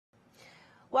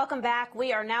Welcome back.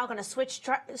 We are now going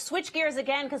to switch gears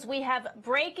again because we have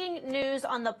breaking news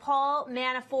on the Paul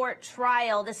Manafort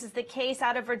trial. This is the case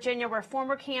out of Virginia where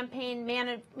former campaign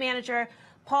manager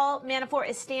Paul Manafort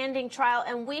is standing trial,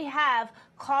 and we have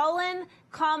Colin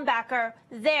Kalmbacher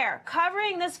there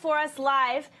covering this for us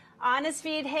live on his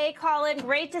feed. Hey, Colin,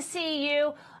 great to see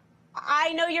you.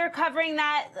 I know you're covering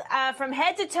that from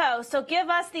head to toe, so give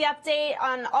us the update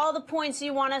on all the points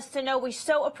you want us to know. We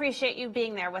so appreciate you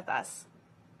being there with us.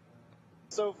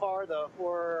 So far, the 4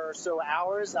 or so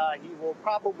hours, he will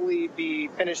probably be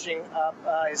finishing up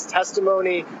his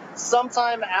testimony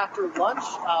sometime after lunch.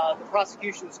 The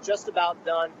prosecution's just about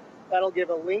done. That'll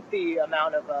give a lengthy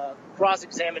amount of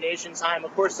cross-examination time.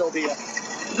 Of course, there'll be a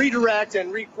redirect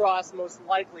and recross most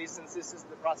likely, since this is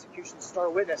the prosecution's star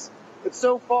witness. But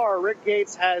so far, Rick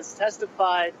Gates has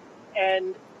testified,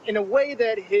 and in a way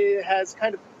that he has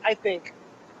kind of, I think,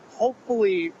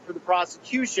 hopefully for the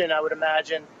prosecution, I would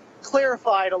imagine,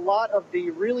 clarified a lot of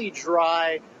the really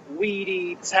dry,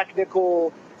 weedy,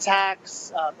 technical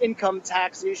tax, income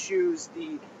tax issues,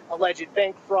 the alleged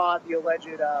bank fraud, the alleged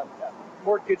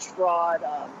mortgage fraud,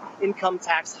 income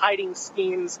tax hiding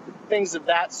schemes, things of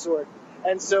that sort.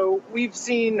 And so we've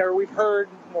seen, or we've heard,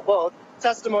 well, both,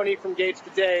 testimony from Gates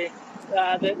today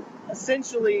that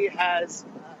essentially has,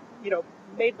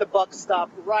 made the buck stop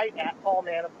right at Paul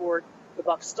Manafort. The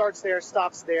buck starts there,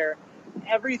 stops there.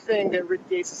 Everything that Rick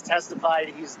Gates has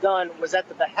testified he's done was at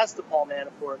the behest of Paul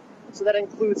Manafort. So that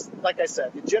includes, like I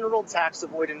said, the general tax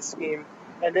avoidance scheme,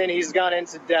 and then he's gone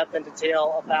into depth and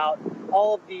detail about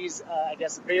all of these,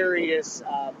 various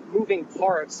moving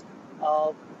parts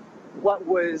of what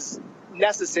was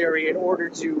necessary in order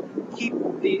to keep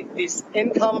this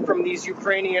income from these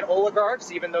Ukrainian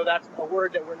oligarchs, even though that's a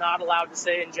word that we're not allowed to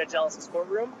say in Judge Ellis's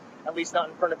courtroom, at least not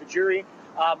in front of the jury.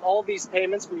 All of these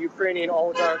payments from Ukrainian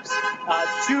oligarchs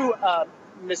to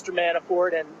Mr.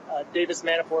 Manafort and Davis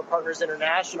Manafort Partners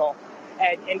International,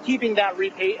 and keeping that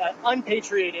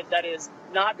unpatriated, that is,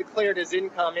 not declared as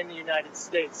income in the United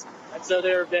States. And so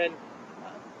there have been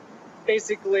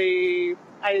basically,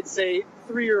 I'd say,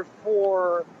 3 or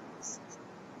 4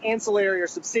 ancillary or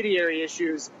subsidiary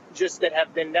issues just that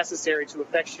have been necessary to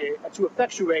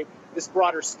effectuate this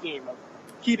broader scheme of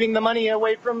keeping the money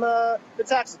away from the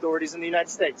tax authorities in the United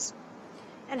States.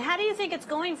 And how do you think it's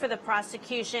going for the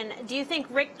prosecution? Do you think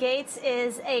Rick Gates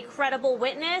is a credible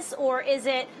witness, or is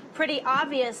it pretty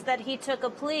obvious that he took a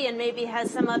plea and maybe has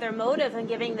some other motive in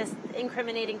giving this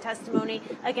incriminating testimony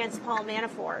against Paul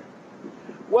Manafort?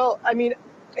 Well, I mean,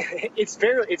 it's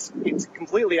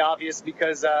completely obvious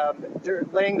because they're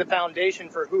laying the foundation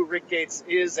for who Rick Gates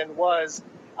is and was.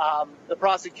 The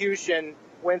prosecution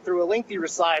went through a lengthy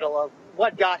recital of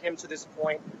what got him to this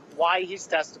point, why he's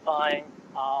testifying,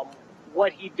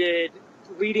 what he did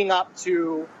leading up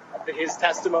to his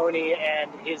testimony and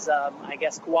his,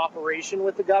 cooperation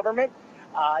with the government.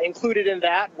 Included in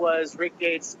that was Rick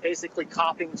Gates basically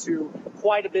copping to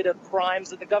quite a bit of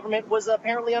crimes that the government was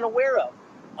apparently unaware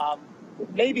of.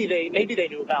 Maybe they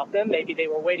knew about them. Maybe they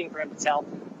were waiting for him to tell.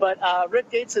 But Rick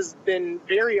Gates has been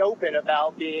very open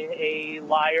about being a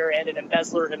liar and an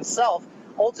embezzler himself.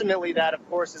 Ultimately, that, of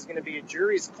course, is going to be a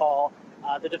jury's call.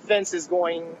 The defense is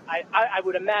going, I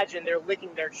would imagine they're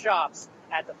licking their chops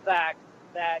at the fact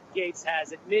that Gates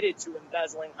has admitted to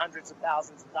embezzling hundreds of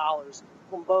thousands of dollars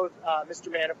from both Mr.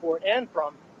 Manafort and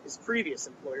from his previous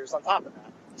employers on top of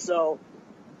that. So,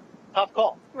 tough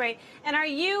call. Right. And are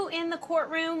you in the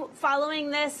courtroom following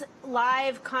this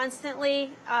live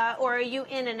constantly, or are you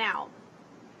in and out?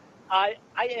 I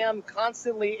am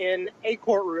constantly in a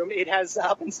courtroom. It has,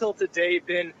 up until today,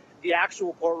 been the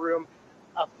actual courtroom.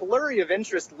 A flurry of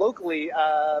interest locally,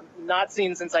 not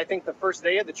seen since, I think, the first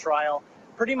day of the trial.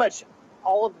 Pretty much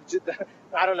all of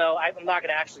I don't know, I'm not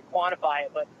going to actually quantify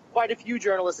it, but quite a few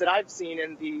journalists that I've seen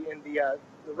in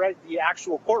the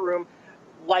actual courtroom,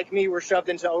 like me, were shoved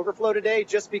into overflow today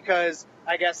just because,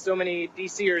 I guess, so many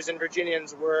DCers and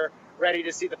Virginians were ready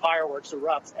to see the fireworks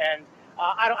erupt. And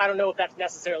I don't know if that's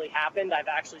necessarily happened. I've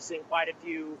actually seen quite a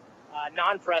few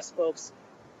non-press folks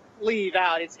leave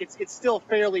out. It's still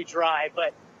fairly dry,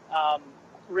 but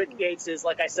Rick Gates is,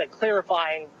 like I said,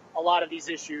 clarifying a lot of these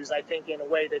issues, I think, in a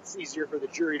way that's easier for the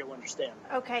jury to understand.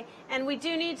 Okay, and we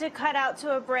do need to cut out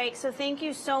to a break, so thank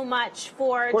you so much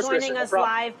for joining us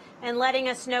live and letting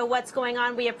us know what's going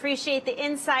on. We appreciate the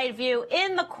inside view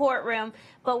in the courtroom,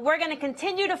 but we're going to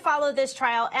continue to follow this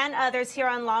trial and others here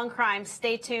on Law and Crime.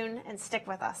 Stay tuned and stick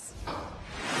with us.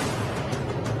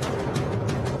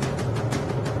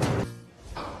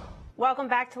 Welcome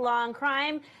back to Law and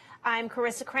Crime. I'm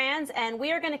Carissa Kranz, and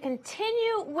we are going to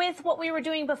continue with what we were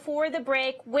doing before the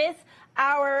break with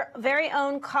our very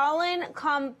own Colin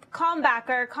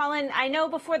Kalmbacher. Colin, I know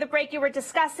before the break you were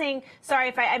discussing, sorry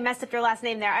if I messed up your last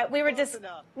name there. We were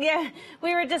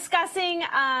discussing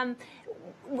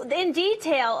in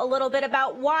detail a little bit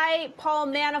about why Paul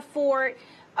Manafort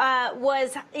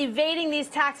was evading these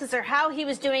taxes or how he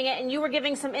was doing it, and you were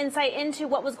giving some insight into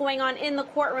what was going on in the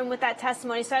courtroom with that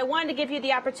testimony. So I wanted to give you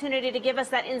the opportunity to give us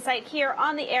that insight here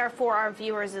on the air for our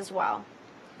viewers as well.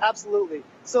 Absolutely.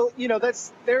 So,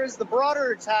 there is the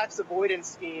broader tax avoidance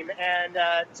scheme, and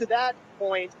to that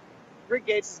point, Rick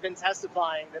Gates has been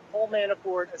testifying that Paul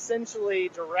Manafort essentially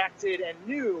directed and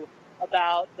knew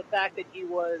about the fact that he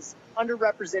was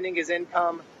underrepresenting his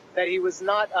income, that he was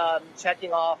not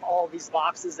checking off all these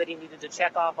boxes that he needed to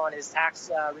check off on his tax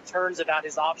returns about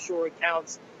his offshore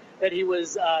accounts, that he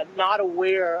was not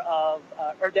aware of,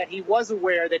 or that he was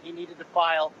aware that he needed to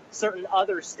file certain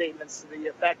other statements to the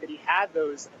effect that he had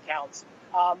those accounts.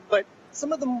 But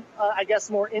some of the,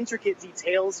 more intricate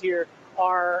details here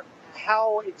are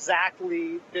how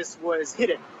exactly this was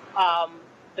hidden.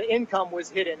 The income was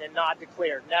hidden and not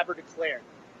declared, never declared.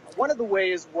 One of the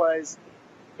ways was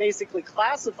basically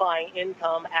classifying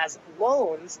income as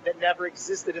loans that never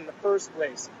existed in the first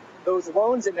place. Those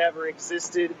loans that never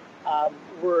existed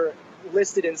were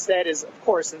listed instead as, of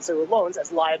course, since they were loans,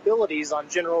 as liabilities on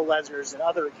general ledgers and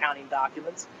other accounting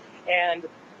documents. And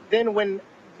then when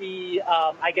the,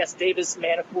 Davis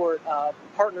Manafort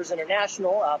Partners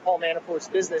International, Paul Manafort's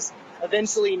business,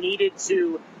 eventually needed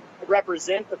to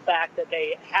represent the fact that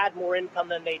they had more income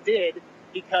than they did,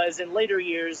 because in later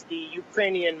years, the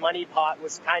Ukrainian money pot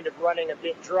was kind of running a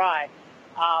bit dry.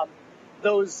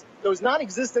 Those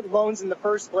non-existent loans in the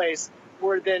first place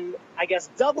were then,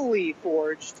 doubly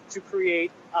forged to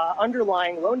create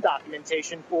underlying loan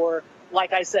documentation for,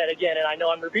 like I said, again, and I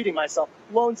know I'm repeating myself,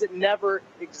 loans that never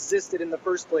existed in the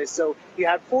first place. So you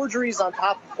have forgeries on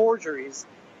top of forgeries.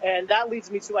 And that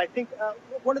leads me to, I think,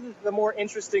 one of the more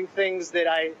interesting things that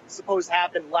I suppose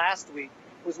happened last week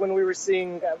was when we were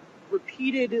seeing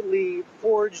repeatedly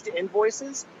forged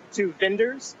invoices to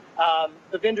vendors.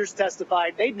 The vendors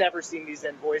testified they'd never seen these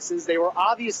invoices. They were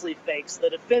obviously fakes. The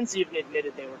defense even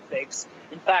admitted they were fakes.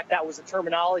 In fact, that was a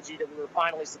terminology that we were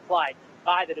finally supplied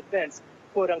by the defense,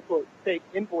 quote-unquote fake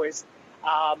invoice.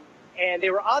 And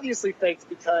they were obviously faked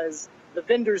because the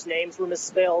vendors' names were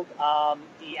misspelled.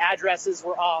 The addresses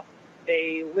were off.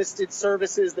 They listed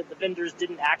services that the vendors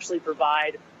didn't actually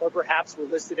provide, or perhaps were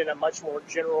listed in a much more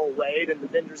general way than the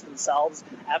vendors themselves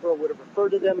ever would have referred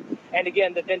to them. And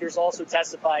again, the vendors also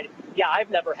testified, yeah, I've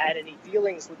never had any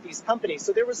dealings with these companies.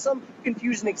 So there was some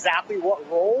confusion exactly what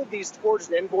role these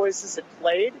forged invoices had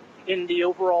played in the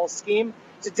overall scheme.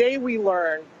 Today we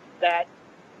learned that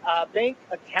bank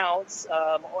accounts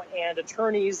and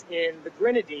attorneys in the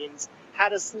Grenadines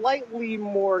had a slightly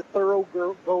more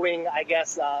thoroughgoing,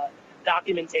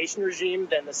 documentation regime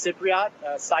than the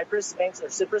Cyprus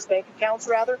bank accounts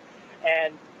rather.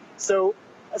 And so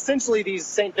essentially these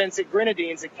St. Vincent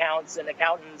Grenadines accounts and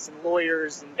accountants and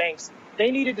lawyers and banks, they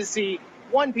needed to see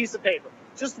one piece of paper,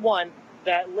 just one,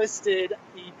 that listed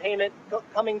the payment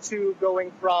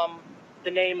going from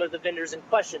the name of the vendors in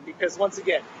question. Because once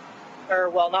again,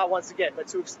 not once again, but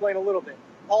to explain a little bit,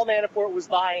 Paul Manafort was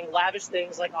buying lavish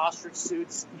things like ostrich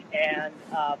suits and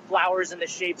flowers in the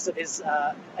shapes of his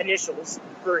initials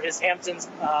for his Hamptons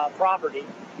property.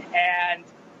 And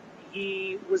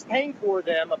he was paying for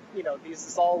them, this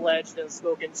is all alleged and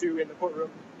spoken to in the courtroom,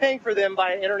 paying for them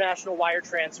by international wire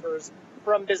transfers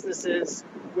from businesses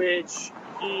which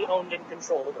he owned and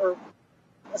controlled, or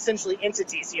essentially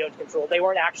entities he owned and controlled. They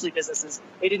weren't actually businesses.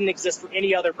 They didn't exist for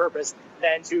any other purpose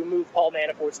than to move Paul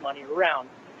Manafort's money around.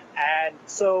 And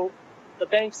so the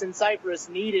banks in Cyprus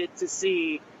needed to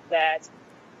see that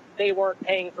they weren't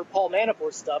paying for Paul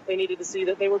Manafort's stuff. They needed to see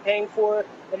that they were paying for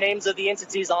the names of the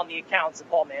entities on the accounts that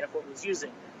Paul Manafort was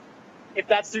using. If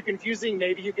that's too confusing,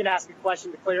 maybe you can ask a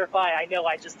question to clarify. I know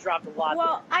I just dropped a lot.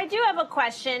 Well, I do have a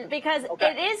question because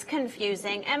it is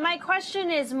confusing. And my question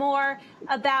is more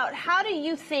about how do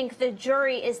you think the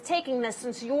jury is taking this,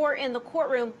 since you're in the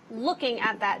courtroom looking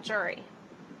at that jury?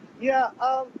 Yeah,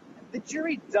 the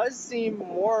jury does seem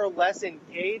more or less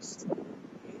engaged.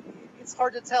 It's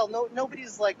hard to tell.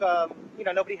 Nobody's like,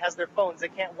 nobody has their phones. They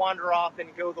can't wander off and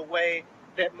go the way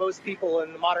that most people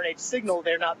in the modern age signal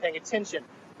they're not paying attention.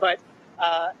 But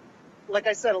like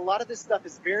I said, a lot of this stuff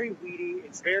is very weedy,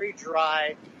 it's very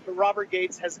dry, but Robert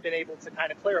Gates has been able to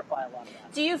kind of clarify a lot of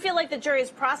that. Do you feel like the jury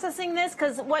is processing this?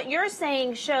 Because what you're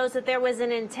saying shows that there was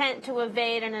an intent to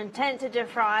evade, an intent to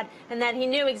defraud, and that he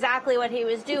knew exactly what he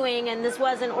was doing, and this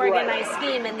was an organized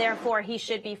scheme, and therefore he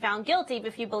should be found guilty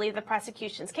if you believe the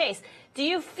prosecution's case. Do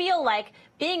you feel like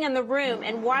being in the room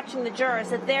and watching the jurors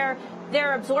that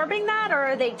they're absorbing that, or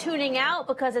are they tuning out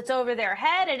because it's over their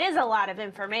head? It is a lot of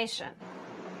information.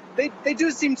 They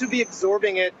do seem to be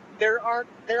absorbing it. There aren't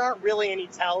really any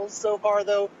tells so far,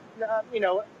 though.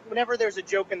 Whenever there's a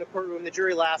joke in the courtroom, the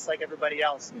jury laughs like everybody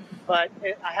else. But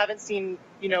I haven't seen,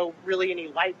 really any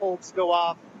light bulbs go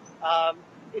off.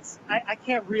 I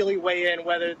can't really weigh in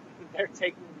whether they're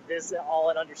taking this all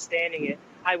and understanding it.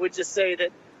 I would just say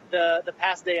that the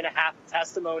past day and a half of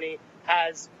testimony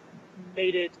has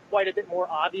made it quite a bit more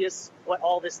obvious what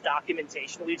all this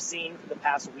documentation we've seen for the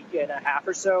past week and a half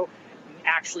or so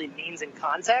actually means in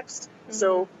context. Mm-hmm.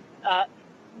 So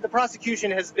the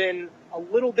prosecution has been a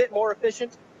little bit more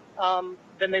efficient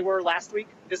than they were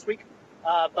this week.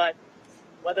 But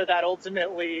whether that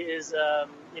ultimately is,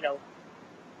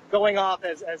 going off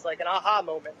as like an aha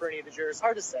moment for any of the jurors,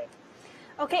 hard to say.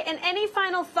 Okay, and any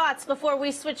final thoughts before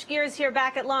we switch gears here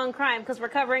back at Law and Crime, because we're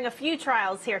covering a few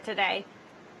trials here today?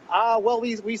 Well,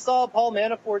 we saw Paul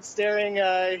Manafort staring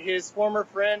his former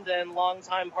friend and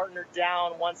longtime partner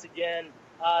down once again,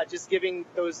 just giving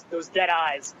those dead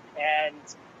eyes. And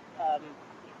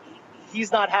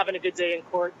he's not having a good day in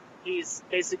court. He's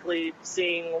basically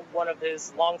seeing one of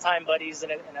his longtime buddies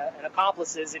and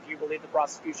accomplices, if you believe the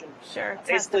prosecution,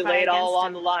 basically lay it all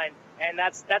on the line. And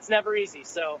that's never easy.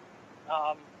 So,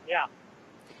 yeah.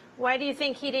 Why do you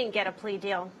think he didn't get a plea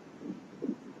deal?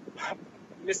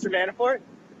 Mr. Manafort?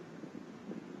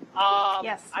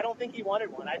 Yes. I don't think he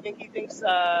wanted one. I think he thinks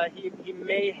he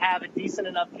may have a decent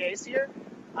enough case here.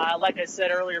 Like I said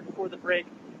earlier before the break,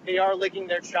 they are licking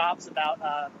their chops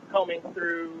about combing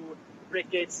through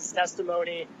Rick Gates'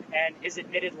 testimony and his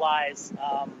admitted lies.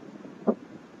 The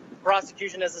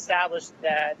prosecution has established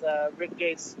that Rick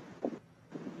Gates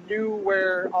knew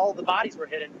where all the bodies were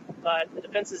hidden, but the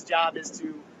defense's job is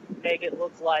to make it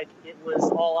look like it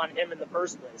was all on him in the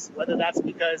first place, whether that's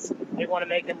because they want to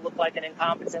make him look like an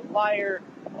incompetent liar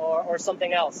or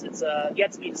something else. It's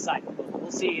yet to be decided.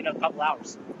 We'll see in a couple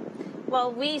hours.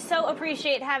 Well, we so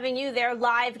appreciate having you there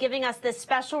live, giving us this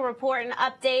special report and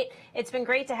update. It's been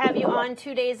great to have you on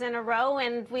 2 days in a row,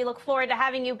 and we look forward to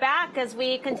having you back as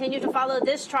we continue to follow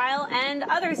this trial and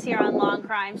others here on Law and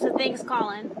Crime. So thanks,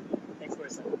 Colin. Thanks,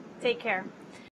 Carissa. Take care.